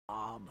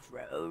come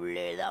for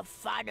only the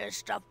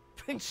finest of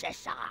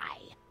Princess Eye.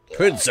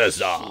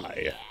 Princess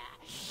Eye.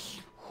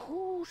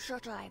 Who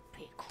should I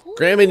pick? Who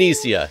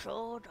Graminesia.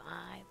 should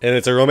I And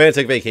it's a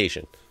romantic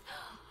vacation.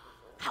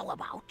 How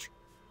about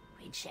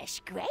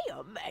Princess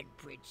Graham and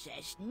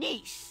Princess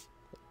Niece?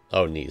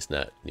 Oh, niece,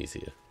 not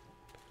Necia.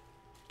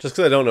 Just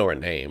because I don't know her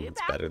name,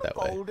 it's better that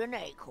way. Golden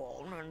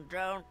acorn and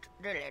don't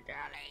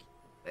dilly-dally.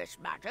 This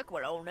magic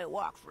will only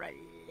work for a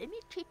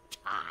limited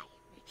time.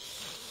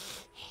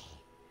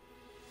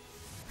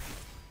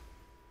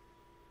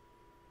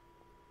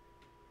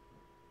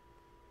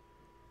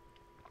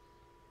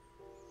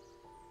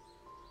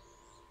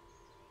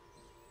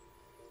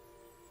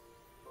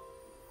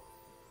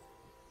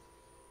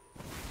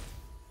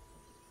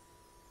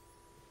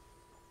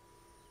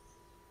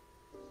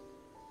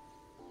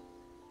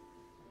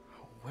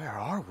 Where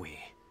are we?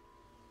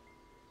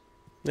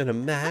 In a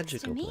Looks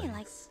magical to me place.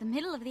 like the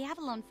middle of the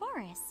Avalon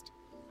Forest.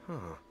 Huh.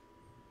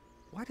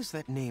 Why does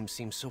that name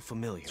seem so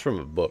familiar? It's from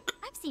a book.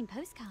 I've seen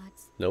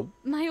postcards. Nope.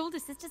 My older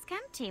sister's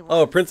camped here Oh,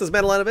 once. Princess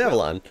Madeline of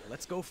Avalon.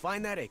 Let's go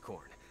find that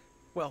acorn.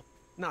 Well,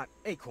 not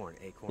acorn.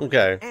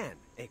 Okay. An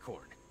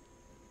acorn.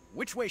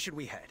 Which way should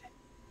we head?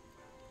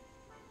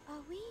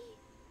 Are we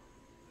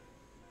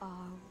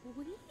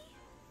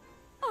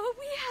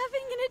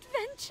having an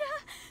adventure?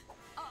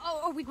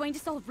 Are we going to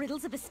solve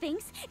riddles of a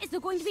sphinx? Is there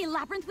going to be a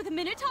labyrinth with a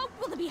minotaur?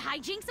 Will there be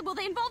hijinks and will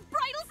they involve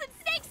bridles and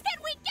snakes?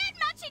 Can we get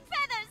matching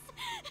feathers?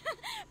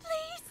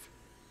 Please?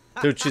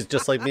 Dude, she's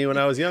just like me when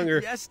I was younger.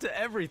 Yes to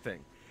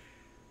everything.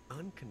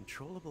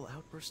 Uncontrollable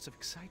outbursts of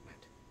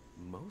excitement.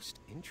 Most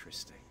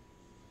interesting.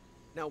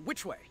 Now,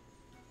 which way?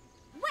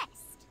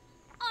 West.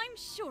 I'm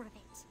sure of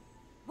it.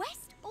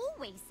 West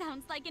always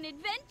sounds like an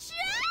adventure.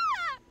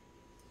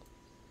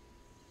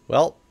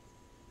 Well,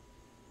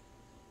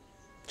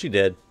 she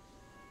did.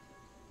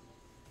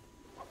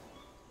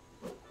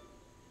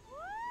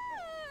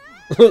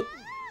 This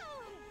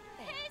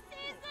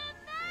is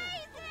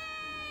amazing!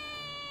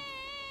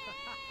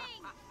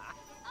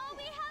 Are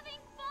we having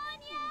fun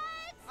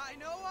yet? I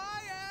know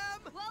I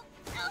am! Well,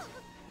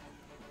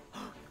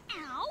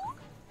 ow!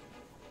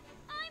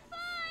 I'm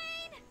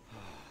fine!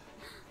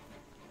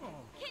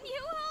 Can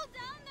you hold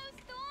down those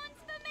thorns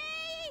for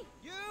me?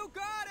 You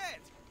got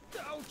it!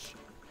 Ouch!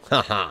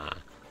 Haha.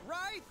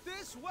 Right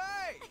this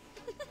way!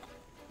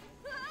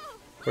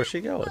 Where's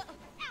she going?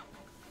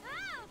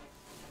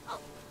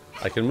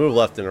 I can move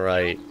left and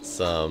right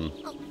some.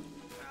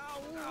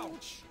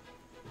 Ouch!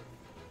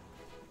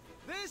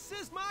 This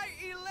is my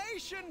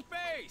elation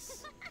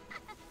face!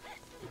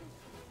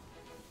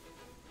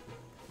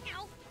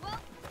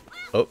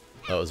 Oh,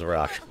 that was a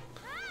rock.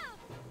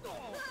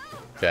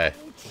 Okay,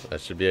 that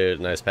should be a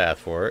nice path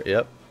for her.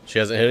 Yep. She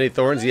hasn't hit any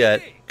thorns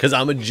yet, because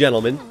I'm a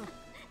gentleman.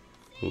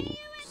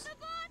 Oops.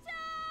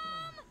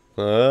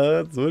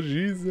 That's what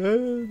she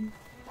said.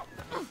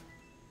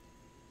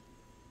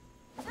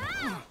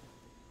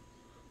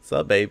 What's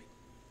up, babe?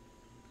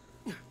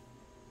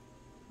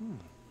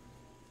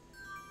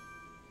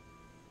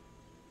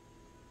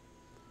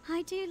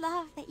 I do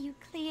love that you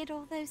cleared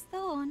all those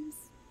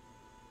thorns.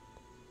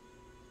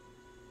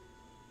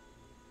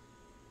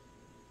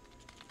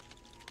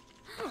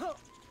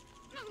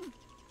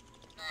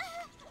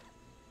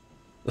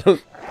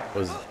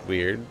 Was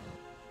weird.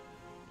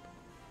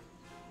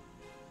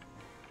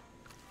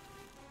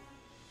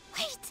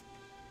 Wait!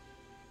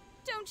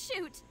 Don't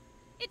shoot!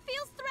 It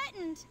feels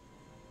threatened!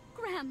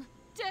 Graham,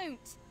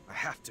 don't! I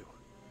have to.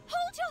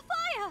 Hold your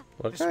fire!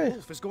 This Okay.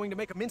 wolf is going to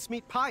make a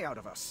mincemeat pie out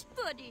of us.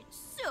 But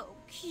it's so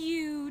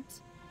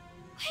cute!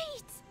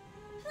 Wait!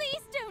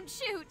 Please don't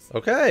shoot!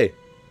 Okay.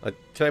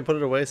 Can I put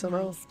it away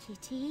somehow? Nice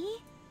kitty.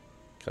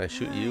 Can I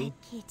shoot you? Good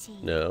kitty.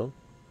 No.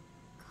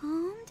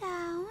 Calm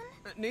down.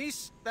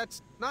 Niece,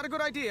 that's not a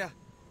good idea.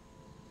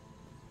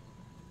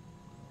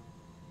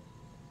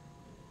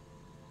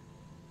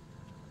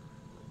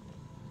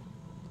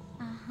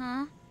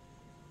 Uh-huh.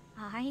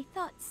 I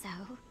thought so.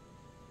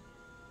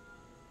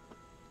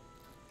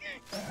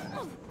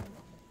 Oh,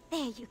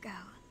 there you go.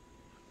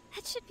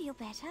 That should feel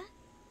better.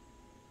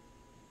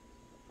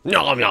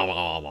 No, no,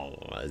 no,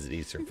 no, as it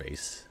eats her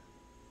face.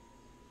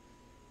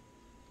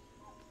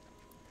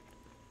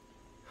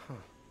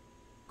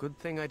 Good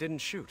thing I didn't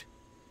shoot.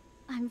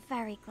 I'm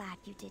very glad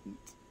you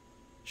didn't.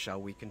 Shall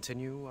we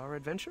continue our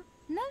adventure?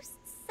 Most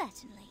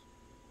certainly.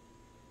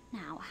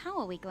 Now, how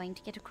are we going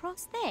to get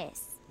across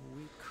this?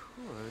 We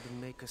could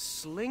make a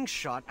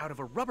slingshot out of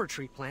a rubber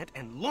tree plant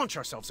and launch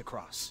ourselves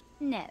across.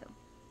 No.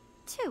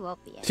 Too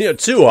obvious. Yeah,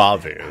 too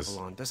obvious.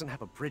 Avalon doesn't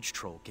have a bridge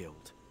troll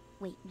guild.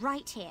 Wait,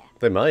 right here.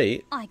 They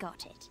might. I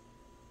got it.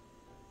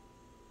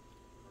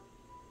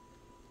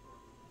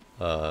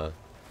 A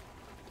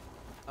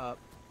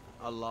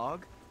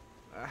log?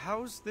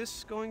 How's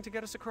this going to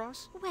get us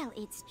across? Well,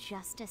 it's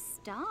just a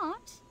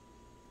start.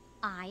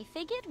 I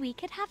figured we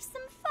could have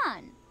some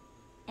fun.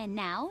 And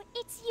now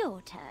it's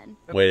your turn.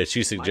 Wait, is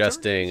she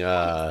suggesting,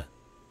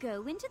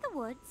 Go into the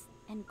woods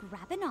and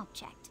grab an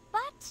object,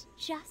 but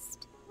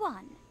just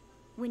one.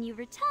 When you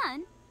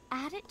return,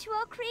 add it to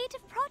our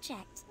creative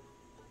project.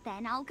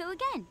 Then I'll go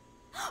again.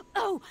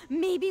 Oh,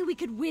 maybe we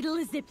could whittle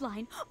a zip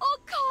line or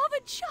carve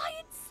a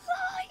giant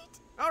slide.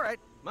 All right,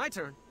 my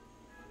turn.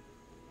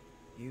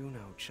 You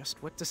know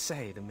just what to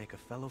say to make a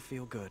fellow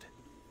feel good.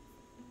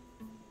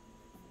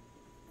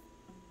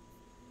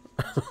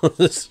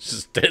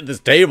 This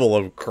table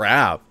of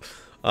crap.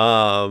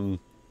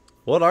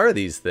 What are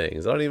these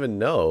things? I don't even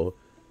know.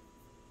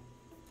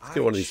 Let's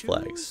get one of these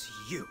flags.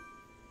 You.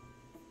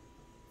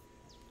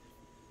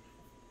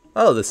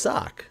 Oh, the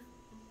sock.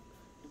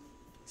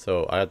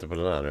 So I have to put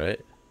it on,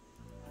 right?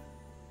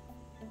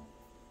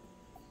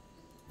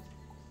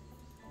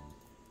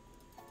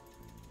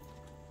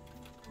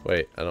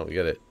 Wait, I don't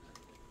get it.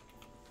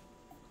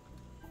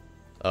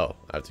 Oh,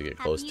 I have to get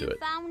close to it.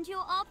 Found your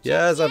object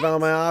Yes, I yet?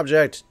 found my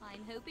object.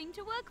 I'm hoping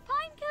to work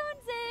pine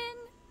cones in.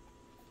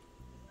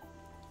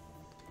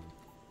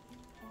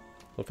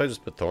 What if I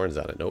just put thorns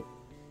on it? Nope.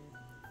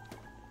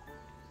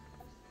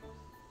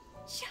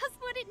 Just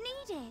what it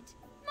needed.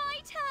 My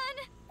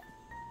turn.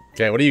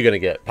 Okay, what are you gonna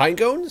get? Pine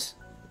cones?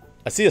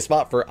 I see a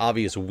spot for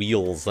obvious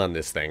wheels on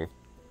this thing.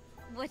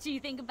 What do you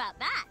think about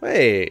that?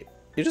 Wait,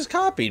 you just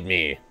copied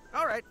me.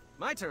 All right,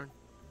 my turn.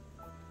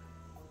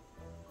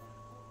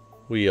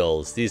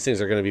 Wheels. These things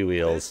are gonna be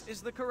wheels. This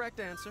is the correct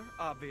answer,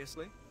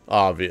 obviously.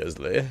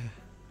 Obviously.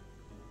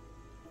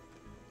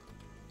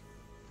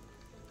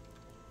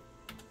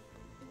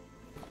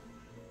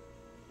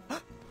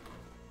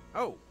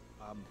 Oh,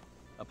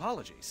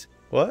 apologies.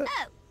 What?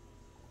 Oh.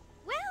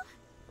 Well,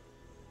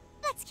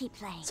 let's keep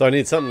playing. So I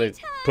need something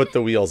to put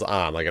the wheels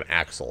on, like an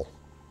axle.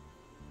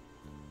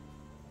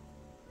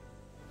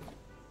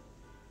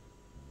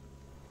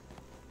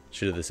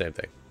 She did the same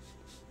thing.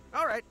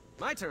 All right,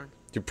 my turn.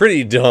 You're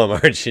pretty dumb,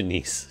 aren't you,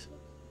 niece?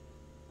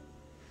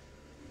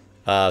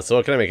 So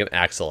what can I make an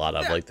axle out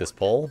of? Like this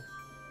pole?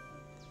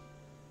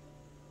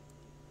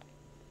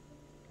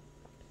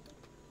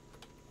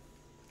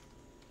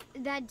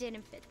 That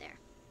didn't fit there.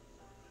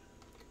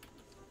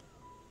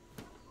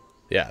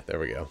 Yeah, there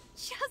we go.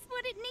 Just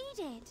what it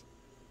needed.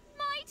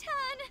 My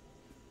turn.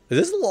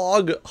 Is this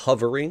log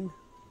hovering?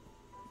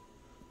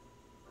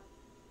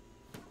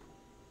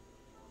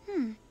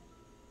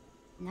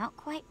 Not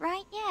quite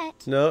right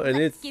yet. No, and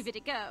Let's give it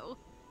a go.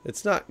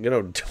 it's not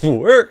gonna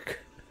work.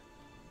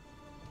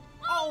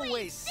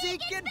 Always seek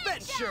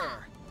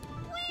adventure.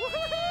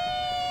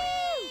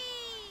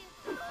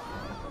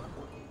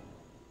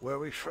 Were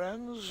we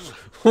friends?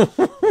 Wait,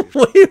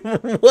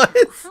 what?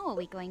 How are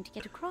we going to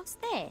get across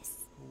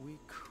this?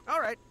 All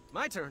right,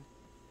 my turn.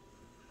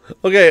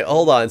 Okay,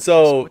 hold on.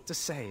 So What to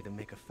say to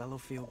make a fellow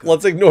feel good?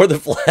 let's ignore the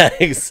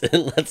flags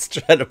and let's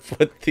try to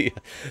put the.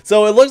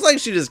 So it looks like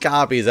she just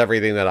copies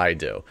everything that I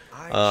do.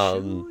 I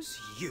choose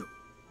you.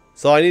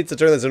 So I need to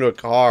turn this into a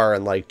car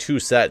and like 2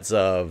 sets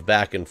of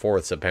back and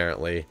forths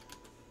apparently.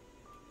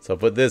 So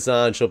put this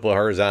on, she'll put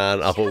hers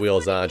on, I'll put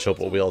wheels on, she'll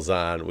put wheels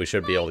on. We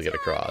should be able to get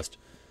across.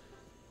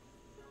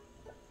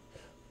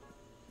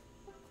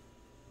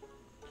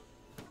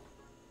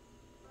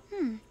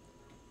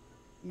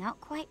 Not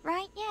quite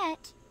right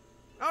yet.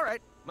 All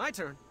right, my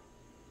turn.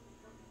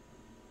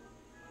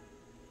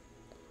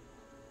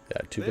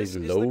 Got 2 This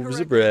big is the loaves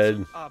correct of bread.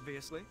 answer,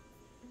 obviously.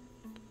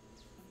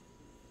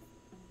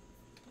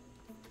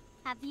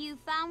 Have you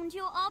found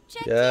your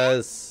object yet?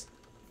 Yes.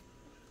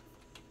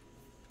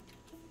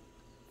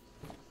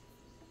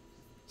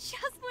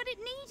 Just what it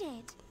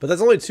needed. But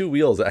that's only 2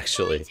 wheels My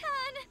actually. turn.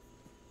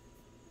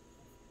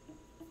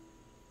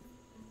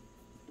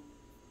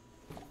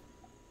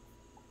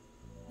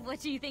 What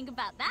do you think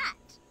about that?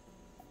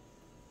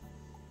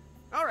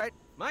 All right,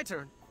 my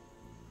turn.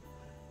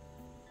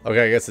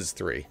 Okay, I guess it's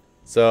 3.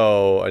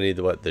 So I need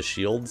what, the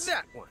shields?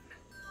 That one.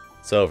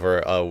 So for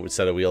a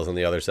set of wheels on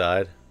the other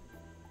side.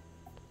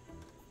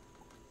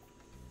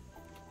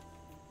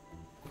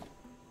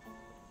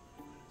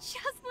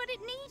 Just what it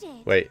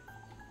needed. Wait.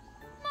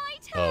 My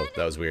Oh, turn.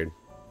 that was weird.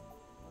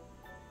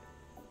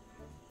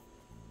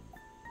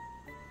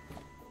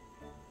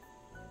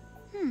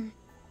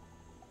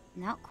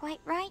 Not quite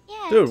right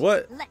yet. Dude,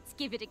 what? Let's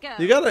give it a go.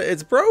 You gotta,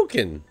 it's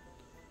broken.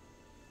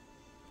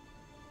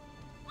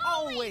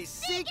 Always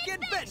seek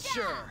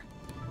adventure.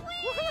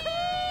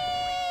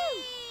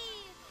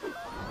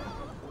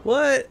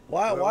 What?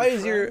 Why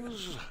is your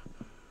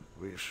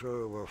We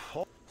sure were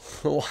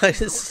why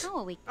is How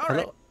are we? All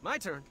right, my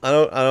turn. I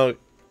don't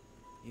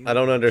You I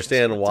don't know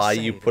understand just what to why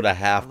say you to put a make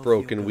fellow half feel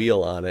broken good.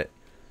 wheel on it.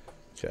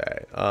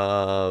 Okay.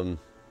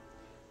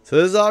 So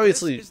this is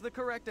obviously This is the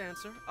correct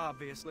answer,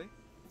 obviously.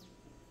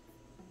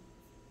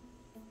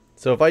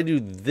 so if I do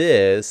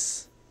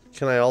this,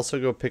 can I also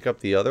go pick up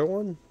the other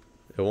one?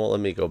 It won't let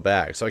me go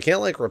back. So I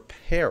can't like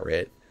repair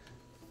it.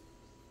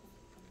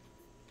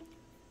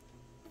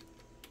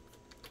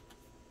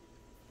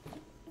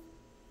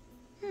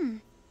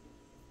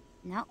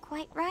 Not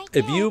quite right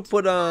If yet. you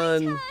put My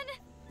on turn.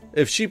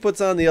 if she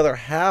puts on the other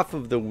half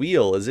of the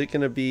wheel, is it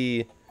going to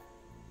be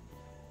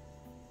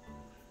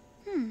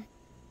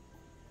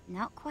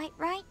Not quite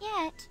right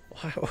yet.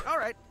 All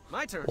right,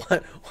 my turn.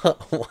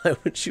 why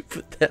would you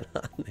put that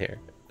on there?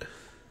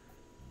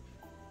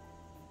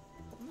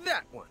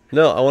 That one.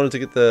 No, I wanted to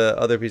get the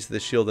other piece of the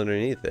shield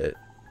underneath it.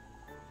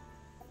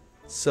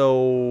 So...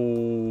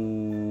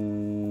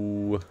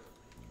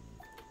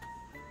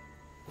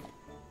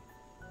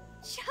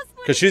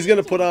 Because she's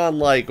going to put on,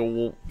 like,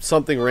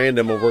 something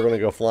random and we're going to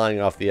go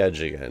flying off the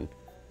edge again.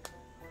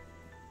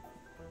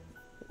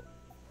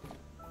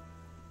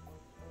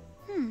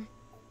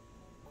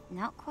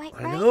 Not quite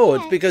I right know,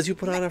 yet. it's because you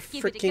put on a Let's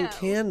give it a freaking go.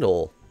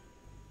 candle.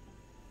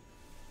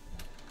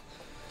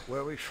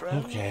 Were we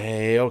friends?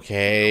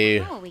 Okay.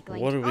 How are we going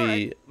What to- do All we...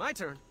 right, my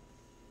turn.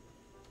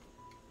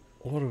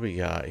 What do we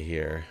got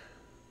here?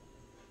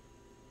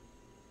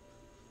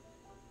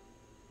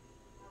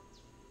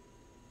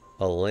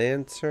 A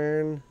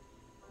lantern,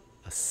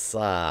 a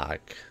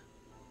sock.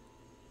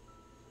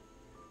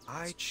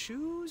 I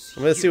choose.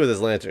 I'm gonna see you. with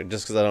this lantern,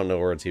 just because I don't know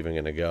where it's even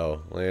gonna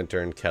go.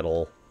 Lantern,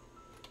 kettle.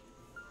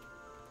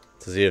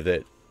 To see if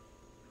it.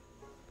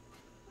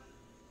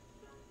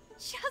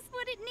 Just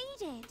what it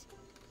needed.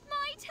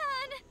 My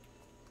turn.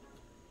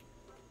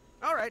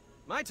 All right,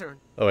 my turn.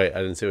 Oh wait,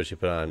 I didn't see what she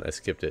put on. I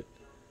skipped it.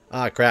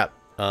 Ah, crap.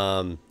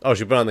 Oh,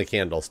 she put on the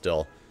candle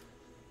still.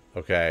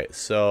 Okay,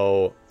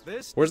 so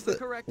This where's is the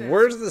correct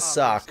where's answer, the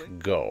sock obviously.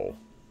 go?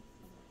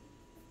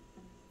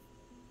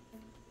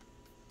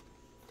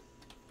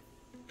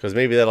 Because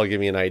maybe that'll give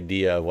me an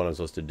idea of what I'm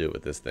supposed to do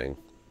with this thing.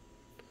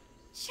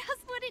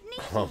 Just what it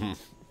needed.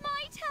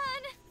 My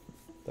turn.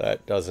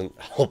 That doesn't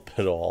help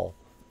at all.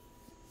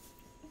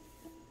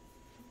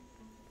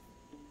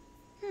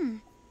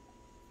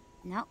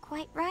 Not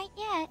quite right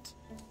yet.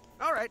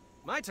 All right,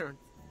 my turn.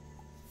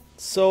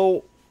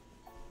 So,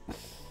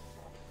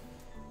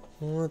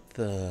 what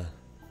the?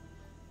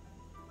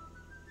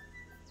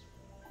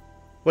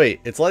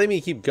 Wait, it's letting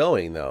me keep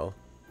going though.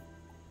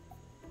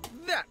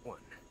 That one.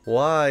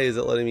 Why is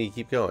it letting me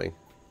keep going?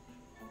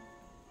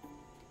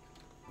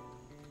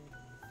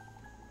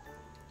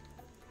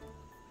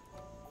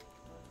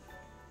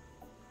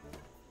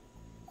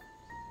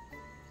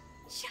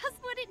 Just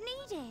what it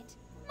needed.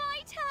 My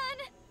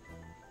turn.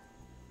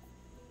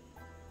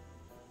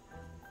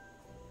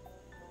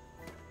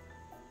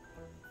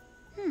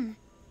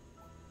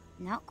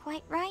 Not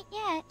quite right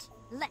yet.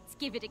 Let's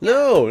give it a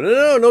go.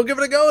 No, give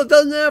it a go. It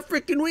doesn't have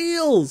freaking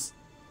wheels.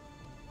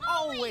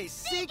 Always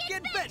seek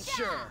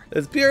adventure.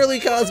 It's purely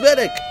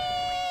cosmetic.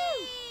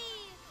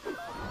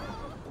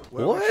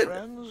 Were What? we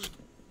friends?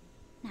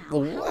 Now, how are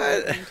we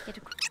What? going to get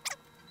across?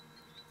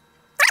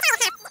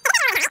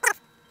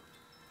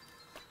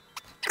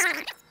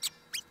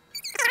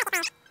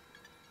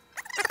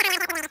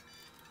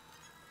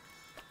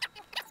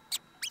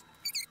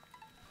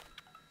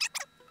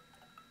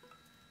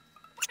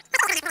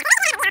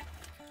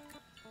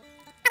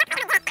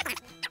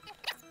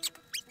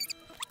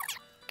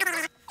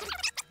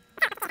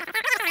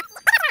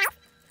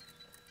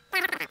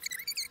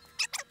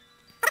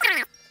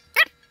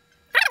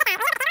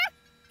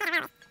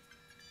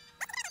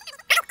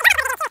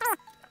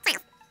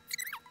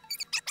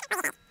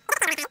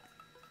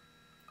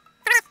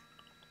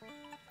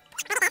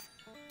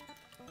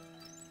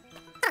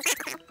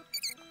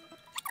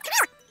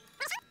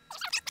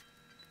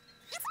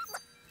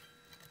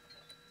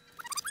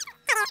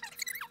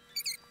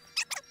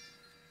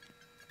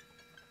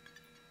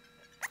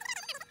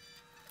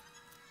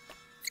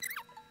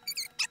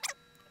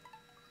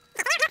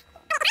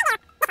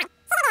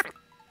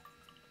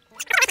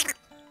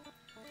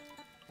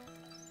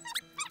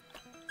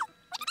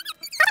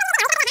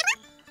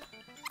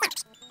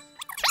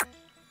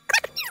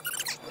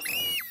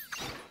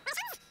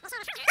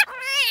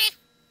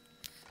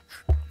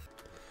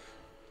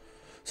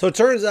 So it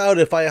turns out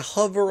if I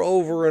hover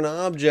over an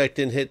object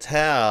and hit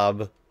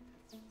tab,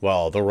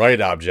 well, the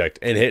right object,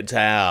 and hit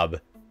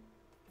tab,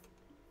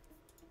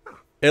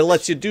 it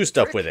lets you do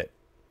stuff with it.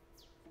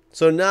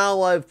 So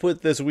now I've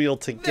put this wheel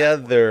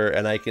together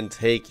and I can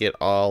take it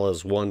all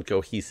as one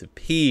cohesive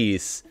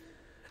piece.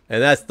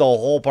 And that's the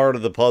whole part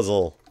of the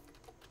puzzle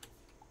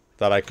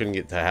that I couldn't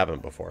get to happen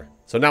before.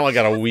 So now I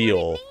got a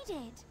wheel.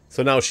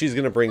 So now she's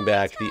going to bring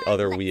back the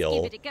other Let's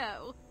wheel. give it a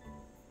go.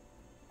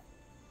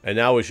 And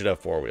now we should have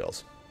 4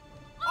 wheels.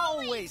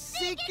 Always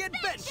seek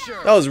adventure.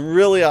 That was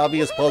really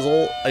obvious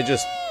puzzle.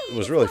 It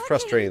was really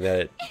frustrating that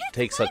it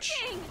takes such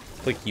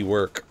clicky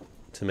work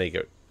to make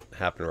it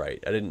happen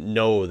right. I didn't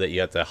know that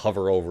you had to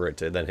hover over it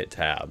to then hit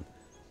tab.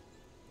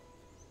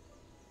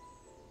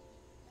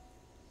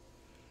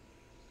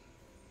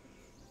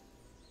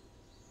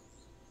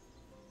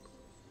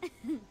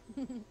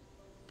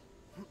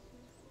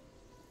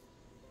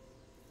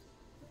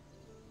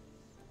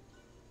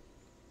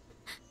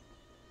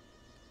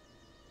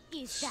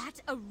 Is that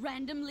a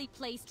randomly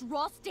placed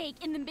raw steak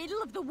in the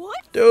middle of the woods?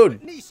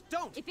 Dude, Niece,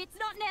 don't. If it's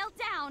not nailed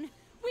down,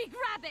 we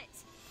grab it.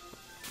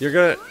 you're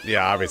gonna...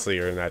 Yeah, obviously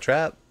you're in that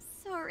trap.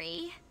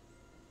 Sorry.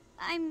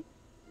 I'm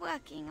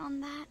working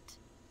on that.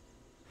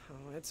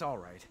 Oh, it's all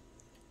right.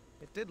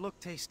 It did look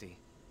tasty.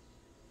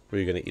 Were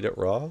you gonna eat it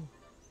raw?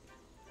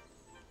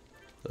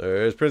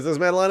 There's Princess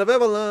Madeline of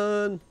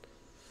Avalon.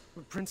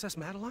 Princess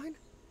Madeline?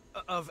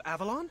 Of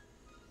Avalon?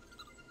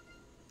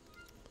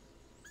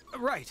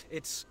 Right,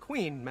 it's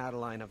Queen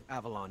Madeline of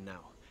Avalon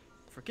now.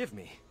 Forgive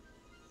me.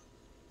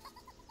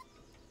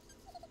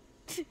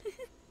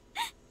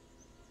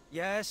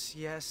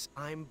 Yes,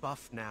 I'm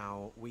buff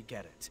now. We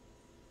get it.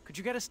 Could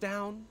you get us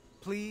down,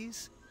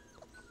 please?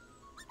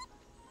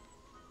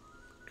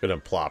 Gonna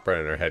plop right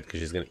in her head because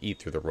she's gonna eat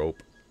through the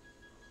rope.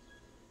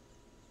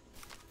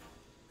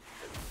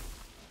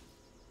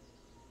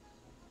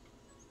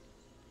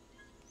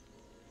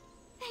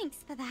 Thanks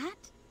for that.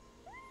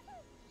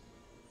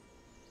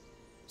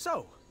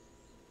 So,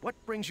 what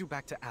brings you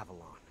back to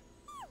Avalon?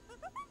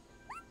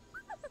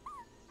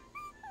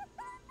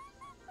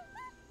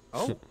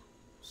 Oh,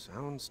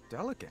 sounds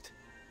delicate.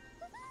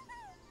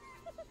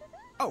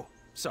 Oh,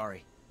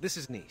 sorry. This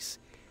is Niece.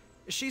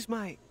 She's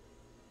my...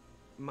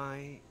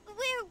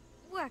 We're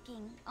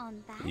working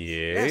on that.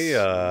 Yeah.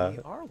 Yes,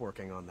 we are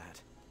working on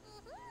that.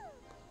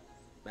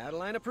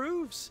 Madeline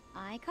approves.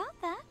 I got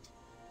that.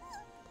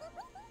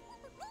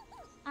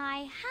 I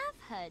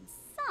have heard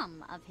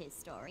some of his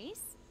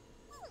stories.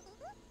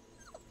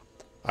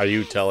 Are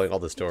you telling all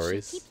the He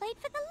stories? played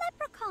for the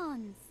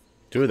leprechauns.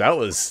 Dude, that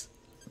was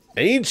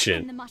And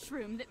ancient. the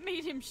mushroom that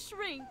made him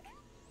shrink.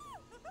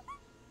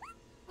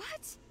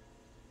 What?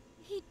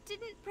 He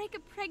didn't break a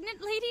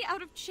pregnant lady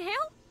out of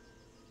jail?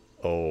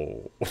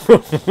 Oh.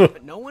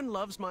 But no one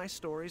loves my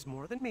stories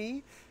more than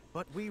me,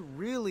 but we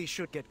really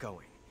should get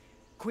going.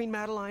 Queen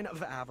Madeline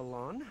of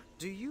Avalon,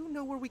 do you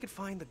know where we could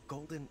find the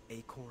golden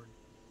acorn?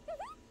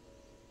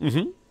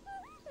 Mm-hmm.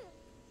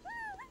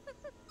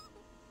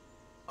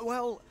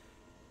 Well,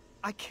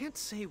 I can't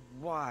say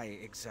why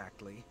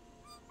exactly.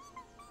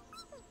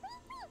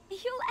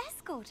 You'll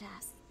escort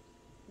us.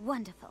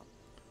 Wonderful.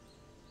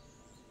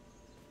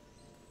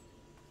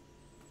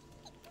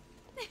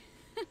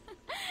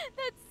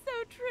 That's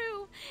so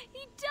true.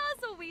 He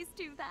does always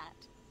do that.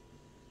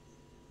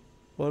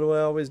 What do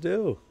I always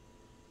do?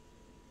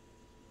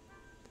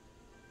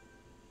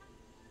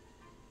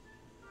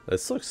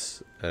 This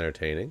looks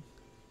entertaining.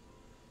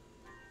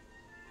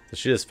 Does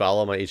she just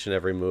follow my each and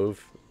every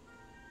move?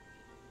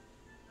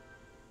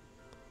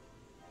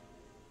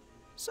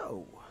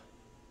 So,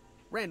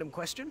 random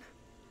question.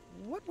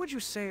 What would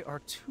you say are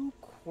 2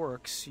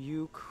 quirks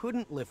you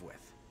couldn't live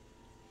with?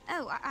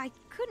 Oh, I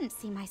couldn't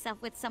see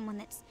myself with someone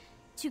that's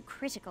too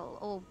critical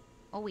or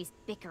always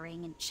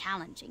bickering and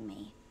challenging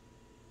me.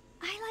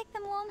 I like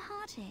them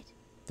warm-hearted.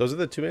 Those are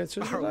the 2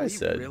 answers that Are I we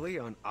said. really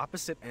on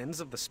opposite ends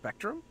of the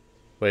spectrum?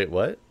 Wait,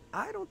 what?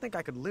 I don't think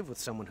I could live with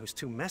someone who's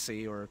too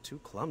messy or too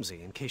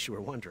clumsy, in case you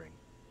were wondering.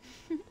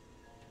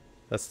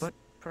 That's But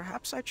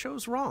perhaps I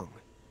chose wrong.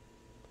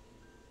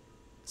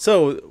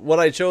 So, what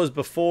I chose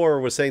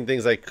before was saying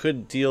things I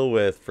could deal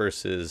with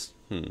versus,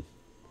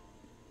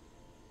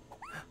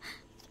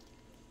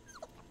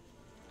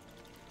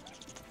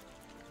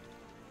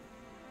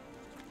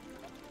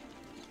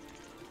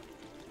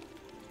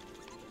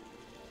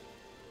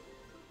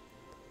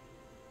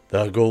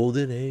 The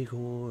golden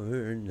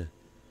acorn.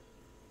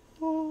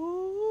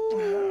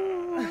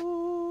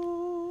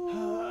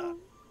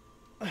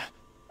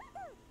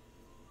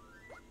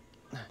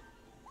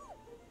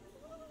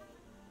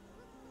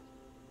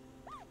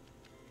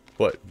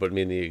 What? Put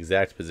me in the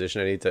exact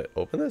position I need to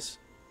open this?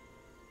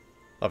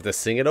 I'll have to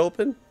sing it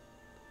open?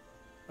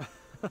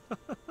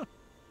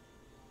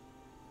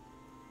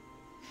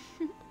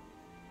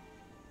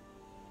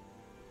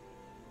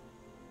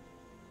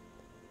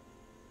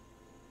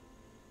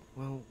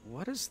 Well,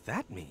 what does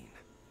that mean?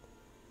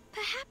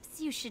 Perhaps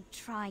you should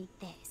try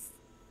this.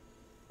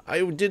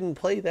 I didn't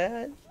play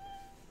that.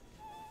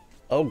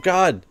 Oh,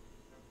 God.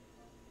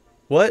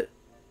 What?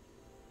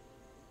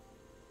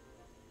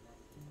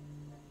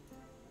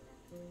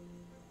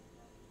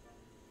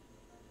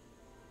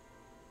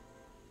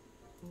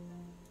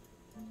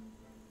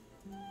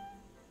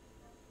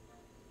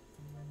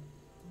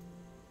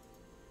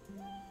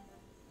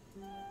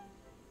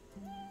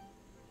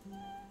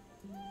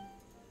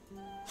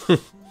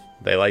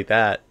 They like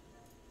that.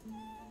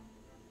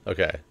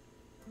 Okay.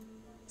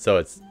 So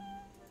it's...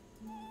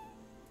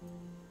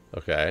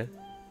 Okay.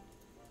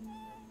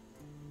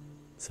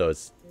 So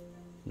it's...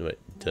 Wait,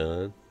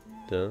 done.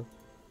 Splendid!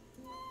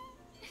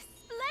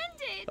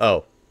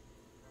 Oh.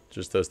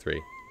 Just those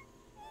 3.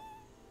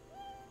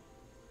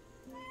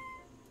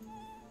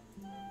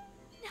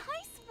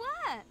 Nice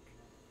work!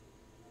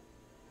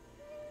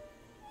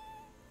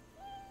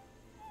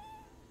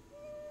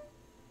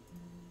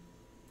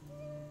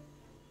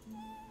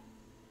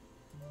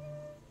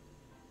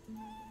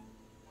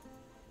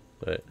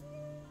 Wait.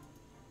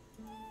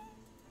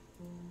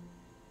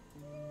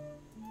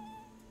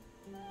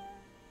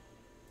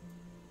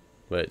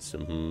 Wait,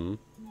 some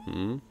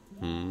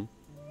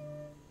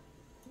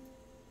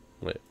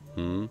Wait,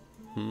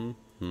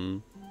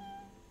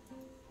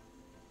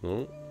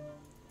 Oh.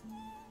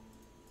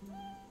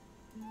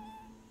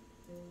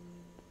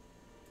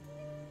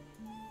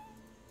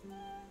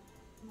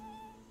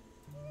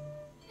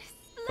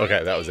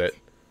 Okay, that was it.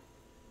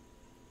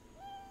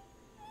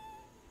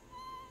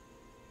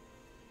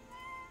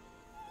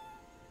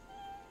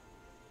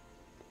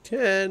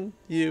 Can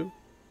you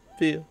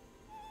feel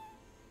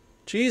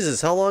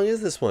Jesus, how long is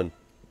this one?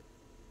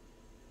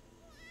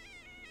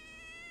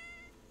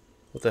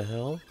 What the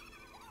hell?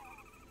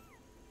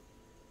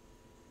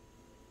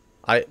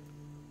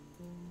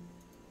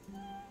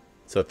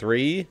 So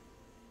 3,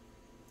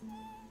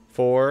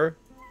 4,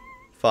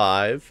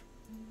 5.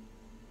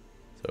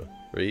 So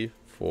 3,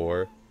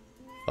 4,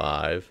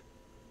 5.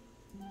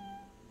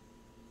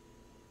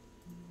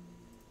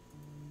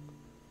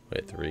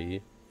 Wait,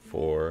 3,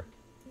 4,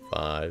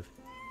 5,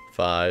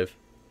 5,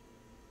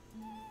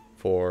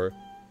 4,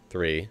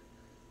 3.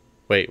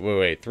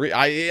 Wait. 3.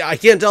 I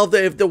can't tell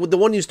if the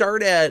one you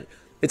start at,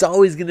 it's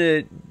always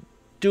gonna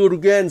do it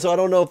again. So I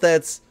don't know if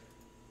that's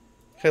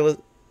okay.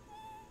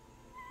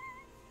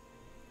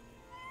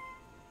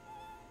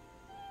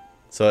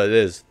 So it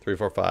is 3,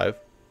 4, 5.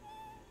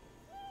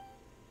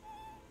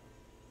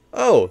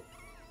 Oh,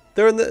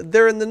 they're in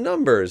the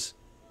numbers.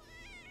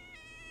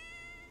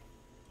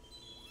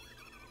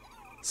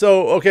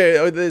 So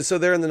okay, so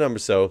they're in the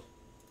numbers. So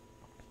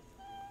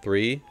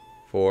 3,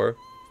 4,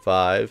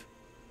 5,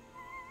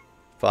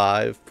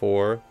 5,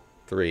 4,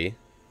 3,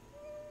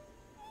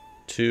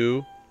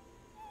 2,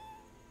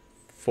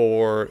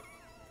 4,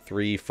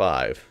 3,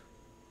 5.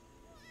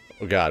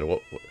 Oh God,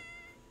 what?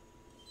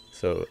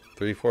 So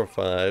 3, 4,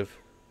 5,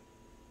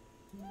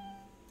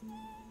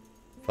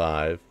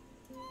 5,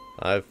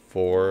 5,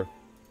 4,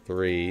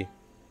 3,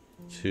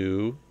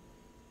 2.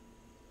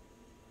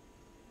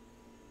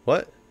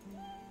 What?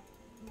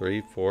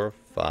 3, 4,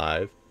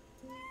 5,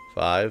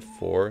 5,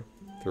 4,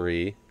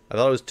 3. I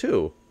thought it was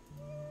 2.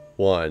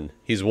 1.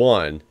 He's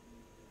 1.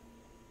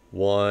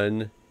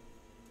 1,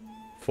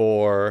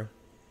 4.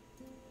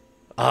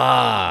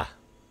 Ah.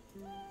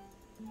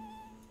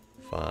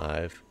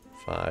 5,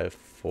 5,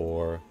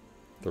 4,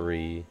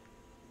 3,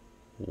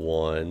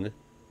 1,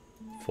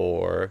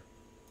 4.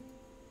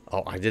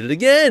 Oh, I did it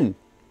again.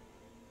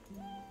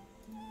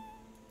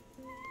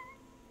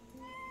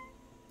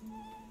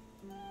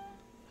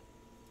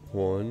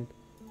 One,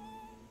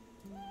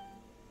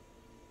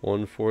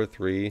 1, 4,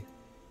 3.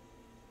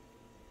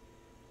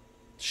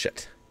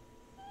 Shit.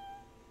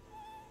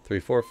 3,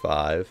 4,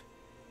 5.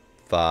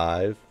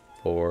 5,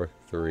 4,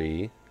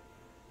 3.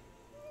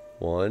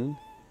 1,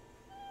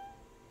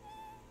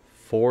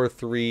 4,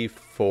 3,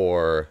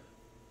 4.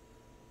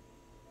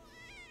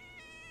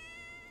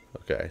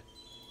 Okay.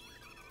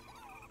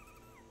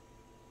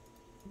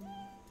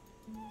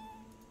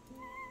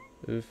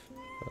 Oof.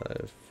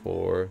 5,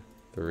 4,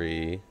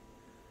 3.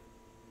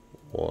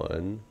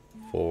 1,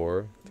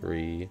 4,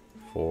 3,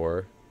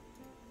 4.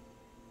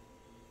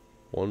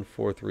 1,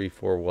 4, 3,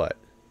 4 what?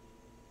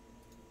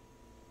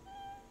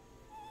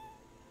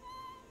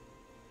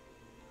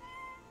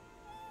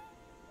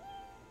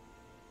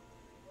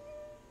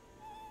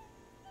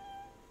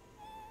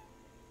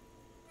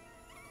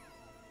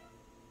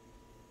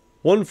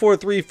 One, 4,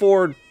 3,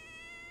 4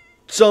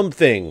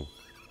 something.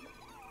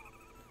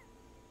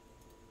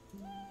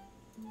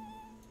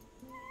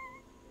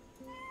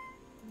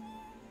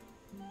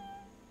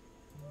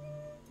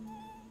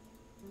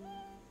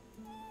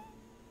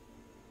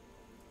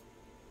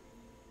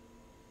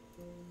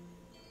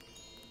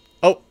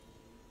 Oh.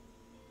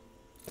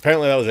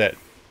 Apparently that was it.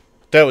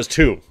 That was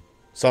 2.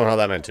 Somehow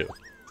that meant 2.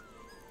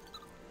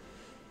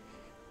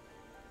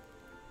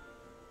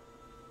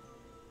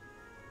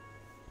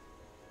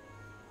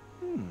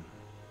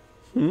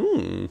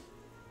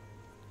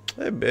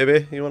 Hey,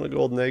 baby. You want a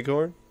golden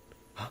acorn?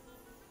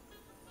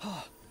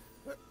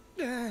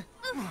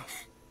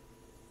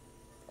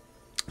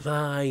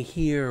 My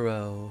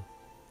hero.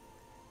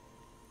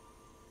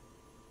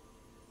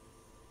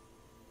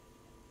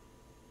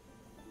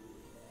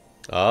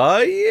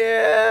 Oh,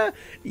 yeah.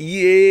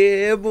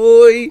 Yeah,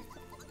 boy.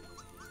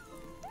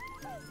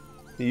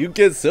 You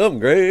get some,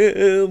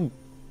 Graham.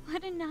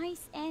 What a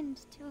nice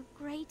end to a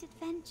great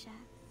adventure.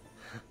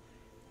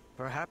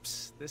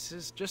 Perhaps this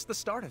is just the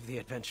start of the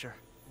adventure.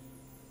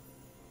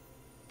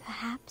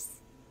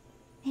 Perhaps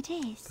it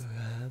is.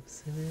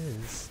 Perhaps it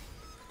is.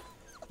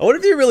 I wonder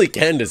if you really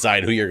can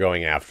decide who you're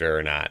going after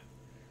or not.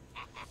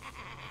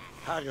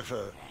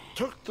 Agatha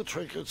took the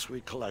trinkets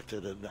we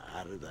collected and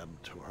added them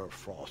to her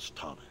frost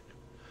tonic.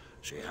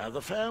 She had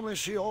the family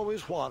she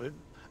always wanted,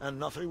 and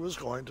nothing was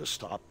going to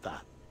stop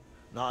that.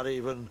 Not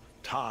even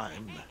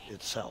time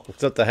itself.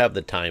 Except to have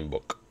the time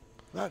book.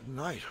 That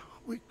night,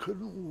 we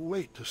couldn't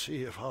wait to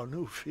see if our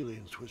new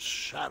feelings would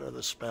shatter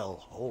the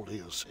spell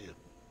holding us in.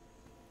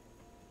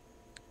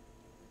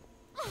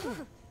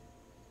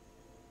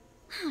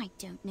 I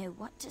don't know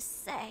what to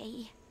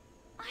say.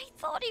 I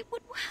thought it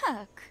would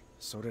work.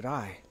 So did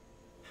I.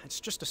 It's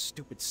just a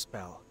stupid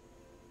spell.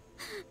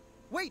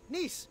 Wait,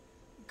 niece!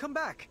 Come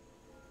back!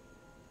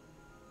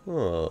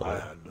 Oh. I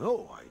had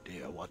no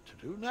idea what to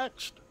do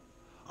next.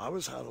 I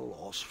was at a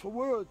loss for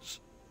words.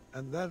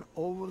 And then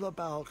over the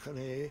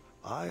balcony,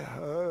 I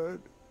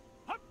heard...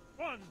 Hot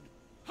one!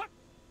 Hot!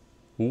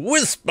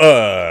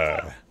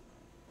 Whisper!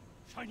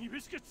 Shiny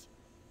biscuits,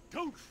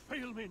 don't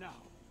fail me now.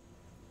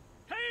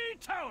 Hey,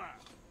 tower!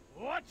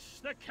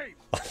 Watch the cape!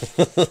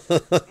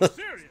 No,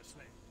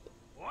 seriously,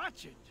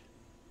 watch it.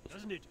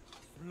 Doesn't it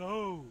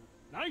flow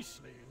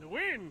nicely in the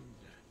wind.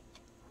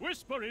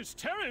 Whisper is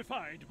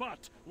terrified,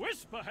 but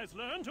Whisper has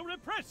learned to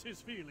repress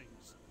his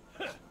feelings.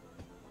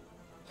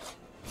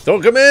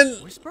 Don't come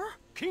in! Whisper?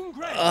 King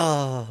Grey,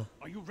 Ah.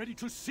 are you ready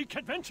to seek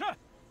adventure?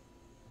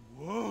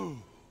 Whoa!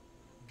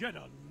 Get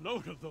a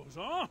load of those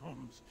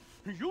arms.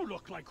 You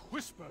look like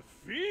Whisper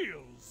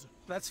feels.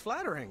 That's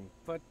flattering,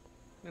 but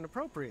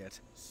inappropriate.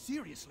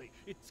 Seriously,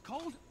 it's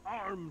called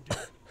Armed.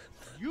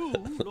 You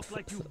look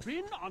like you've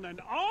been on an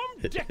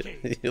armed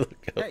decade. You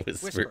look how Hey,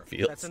 Whisper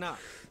feels. that's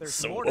enough. There's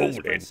So more to this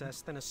old.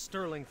 princess than a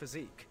sterling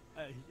physique.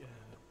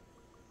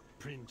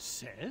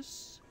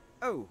 Princess?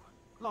 Oh,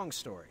 long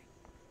story.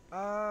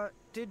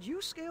 Did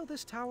you scale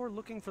this tower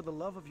looking for the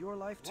love of your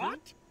life too?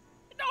 What?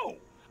 No!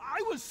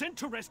 I was sent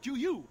to rescue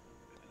you.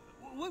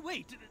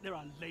 Wait, there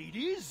are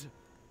ladies?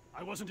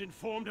 I wasn't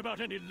informed about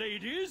any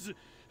ladies.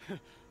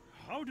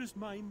 How does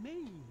my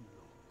mane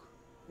look?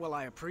 Well,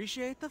 I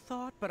appreciate the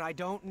thought, but I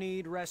don't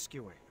need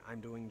rescuing. I'm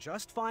doing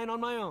just fine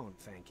on my own,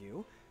 thank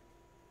you.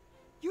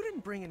 You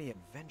didn't bring any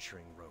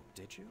adventuring rope,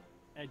 did you?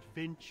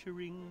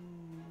 Adventuring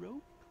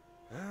rope?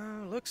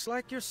 Looks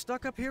like you're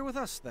stuck up here with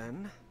us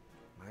then.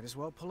 Might as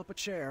well pull up a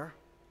chair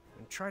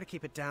and try to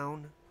keep it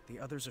down. The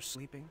others are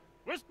sleeping.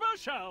 Whisper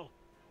shall.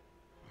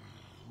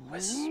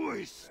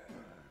 Whisper.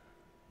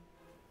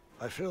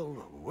 I filled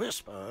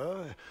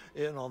Whisper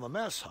in on the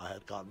mess I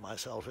had gotten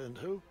myself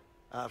into.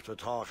 After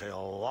talking a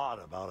lot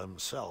about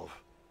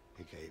himself,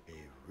 he gave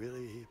me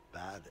really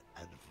bad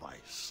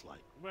advice, like...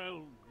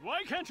 Well,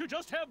 why can't you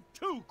just have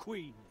two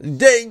queens?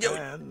 Dang you!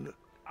 And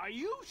Are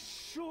you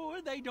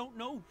sure they don't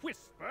know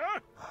Whisper?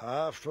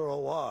 after a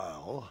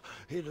while,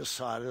 he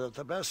decided that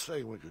the best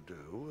thing we could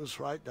do was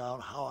write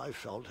down how I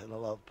felt in a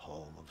love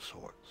poem of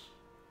sorts.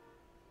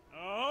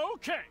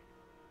 Okay,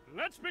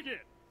 let's begin.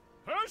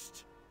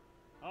 First,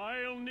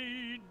 I'll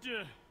need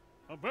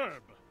a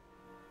verb.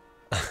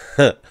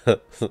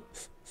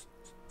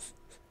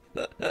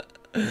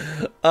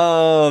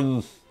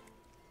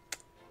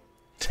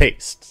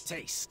 Taste.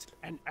 Taste.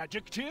 An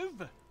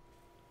adjective.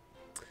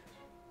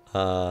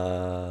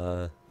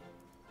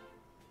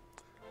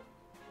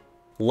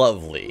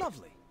 Lovely.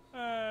 Lovely.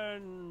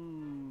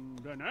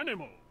 And an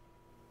animal.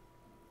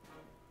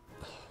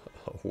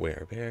 A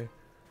werebear.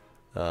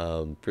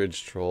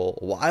 Bridge troll.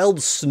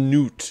 Wild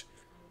snoot.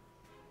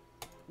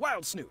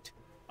 Wild snoot.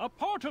 A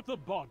part of the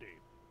body.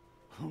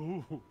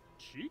 Ooh,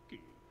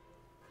 cheeky.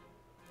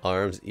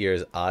 Arms,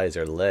 ears, eyes,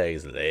 or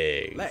legs.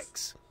 Legs.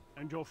 Legs.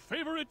 And your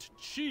favorite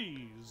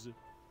cheese.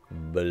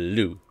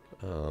 Blue.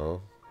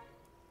 Oh.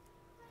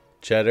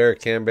 Cheddar,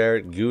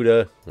 Camembert,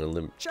 Gouda,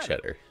 and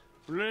cheddar.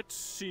 Let's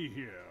see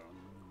here.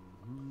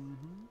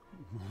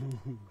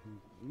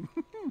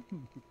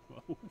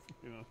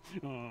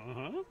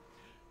 Uh-huh.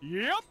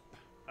 Yep,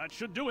 that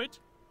should do it.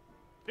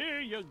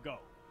 Here you go.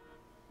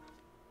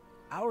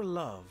 Our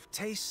love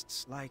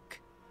tastes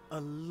like a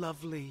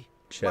lovely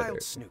Cheddar.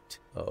 wild snoot.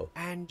 Oh.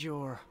 And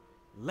your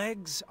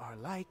legs are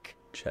like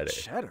Cheddar.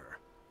 cheddar.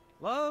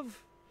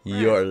 Love?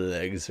 Your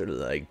legs are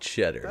like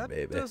cheddar, That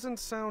baby. doesn't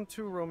sound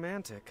too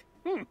romantic.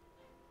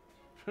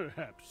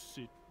 Perhaps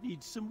it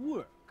needs some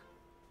work.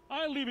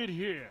 I'll leave it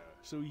here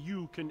so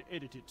you can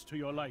edit it to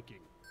your liking.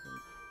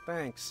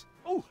 Thanks.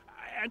 Oh,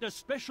 and a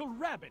special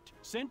rabbit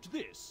sent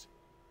this.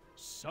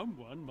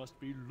 Someone must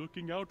be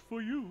looking out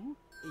for you.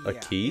 A Yeah,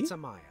 key? It's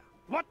Amaya.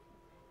 What?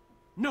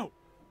 No.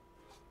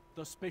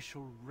 The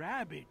special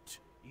rabbit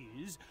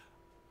is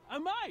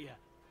Amaya.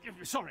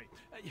 Sorry.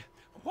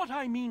 What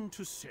I mean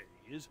to say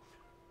is,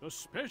 the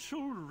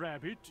special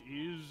rabbit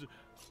is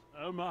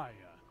Amaya.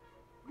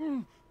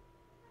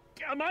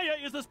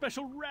 Amaya is the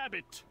special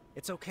rabbit.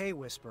 It's okay,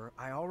 Whisper.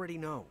 I already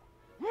know.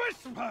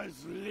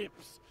 Whisper's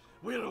lips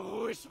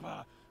will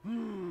whisper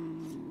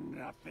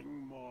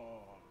nothing more.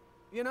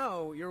 You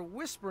know, your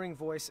whispering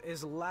voice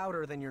is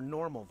louder than your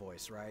normal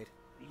voice, right?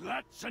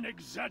 That's an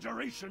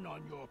exaggeration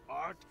on your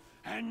part,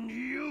 and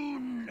you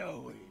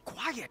know it.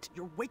 Quiet!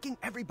 You're waking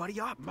everybody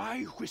up.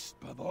 My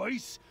whisper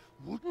voice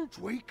wouldn't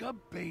wake a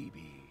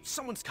baby.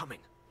 Someone's coming.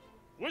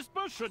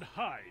 Whisper should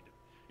hide.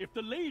 If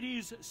the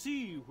ladies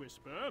see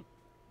Whisper,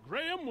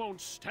 Graham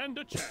won't stand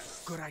a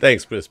chance. Good idea.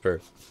 Thanks,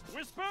 Whisper.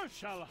 Whisper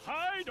shall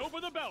hide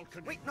over the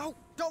balcony. Wait, no,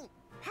 don't!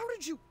 How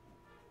did you...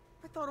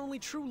 I thought only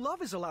true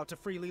love is allowed to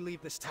freely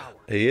leave this tower.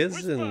 He is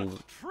Whisper in...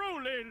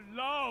 truly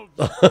loves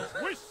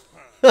Whisper.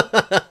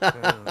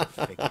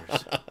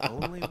 Figures.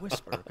 Only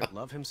Whisper could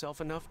love himself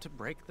enough to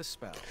break the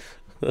spell.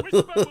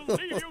 Whisper will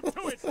leave you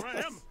to it,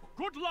 Graham.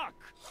 Good luck.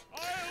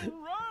 I'll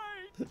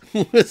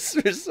ride.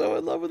 Whisper's so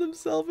in love with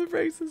himself, it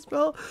breaks the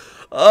spell.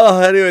 Oh,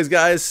 anyways,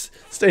 guys,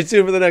 stay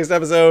tuned for the next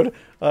episode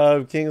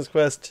of King's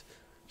Quest,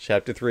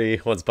 Chapter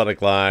 3, Once Upon a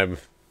Climb.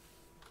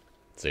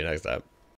 See you next time.